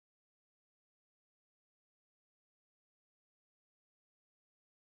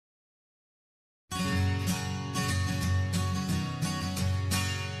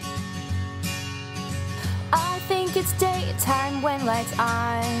it's daytime when lights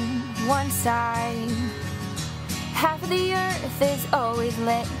on one side. Half of the earth is always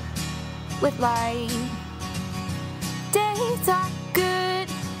lit with light. Days are good,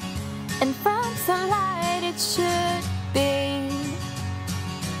 and from sunlight it should be.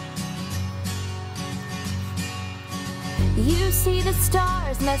 You see the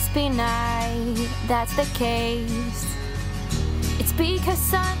stars, must be night, that's the case. It's because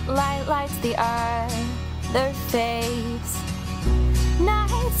sunlight lights the other face.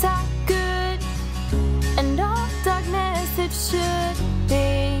 Nights are good, and all darkness it should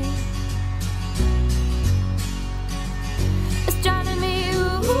be. Astronomy,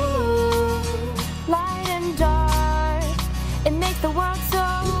 ooh, light and dark, it makes the world so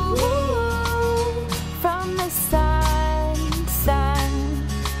ooh, from the sun.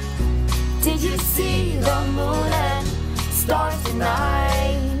 Did you see the moon and stars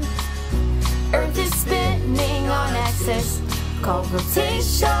tonight? Earth is spinning on axis called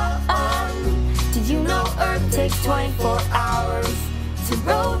rotation. Did you know Earth takes 24 hours to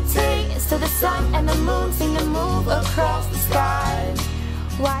rotate? So the sun and the moon seem to move across the sky.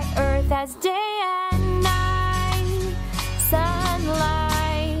 Why Earth has day and night,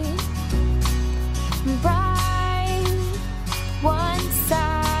 sunlight, bright, one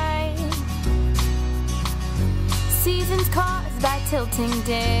side. Seasons caused by tilting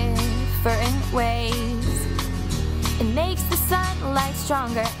different ways. It makes the sunlight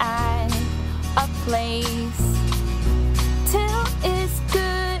stronger at a place. Tilt is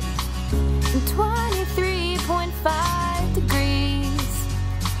good in 23.5 degrees.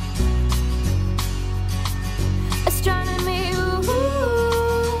 Astronomy,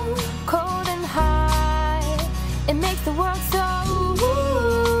 ooh, cold and hot, it makes the world so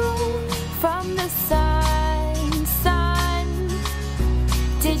ooh, from the sun.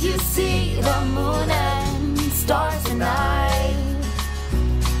 Did you see the moon and stars tonight?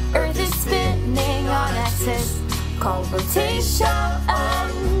 Earth is spinning on axis called rotation.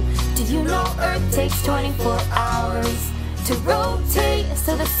 Did you know Earth takes 24 hours to rotate?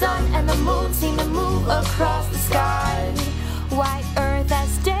 So the sun and the moon seem to move across the sky. Why Earth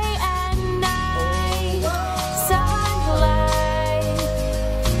has day and night, sunlight,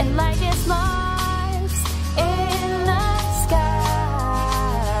 and light gets lost in the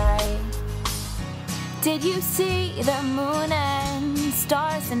sky. Did you see the moon and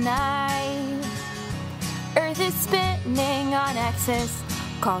stars tonight? Earth is spinning on axis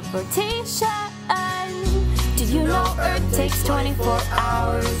called rotation. Did you know Earth takes 24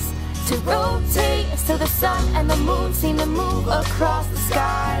 hours to rotate? So the sun and the moon seem to move across the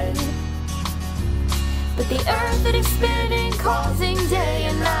sky. But the Earth, it is spinning, causing day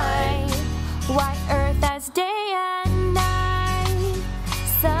and night. Why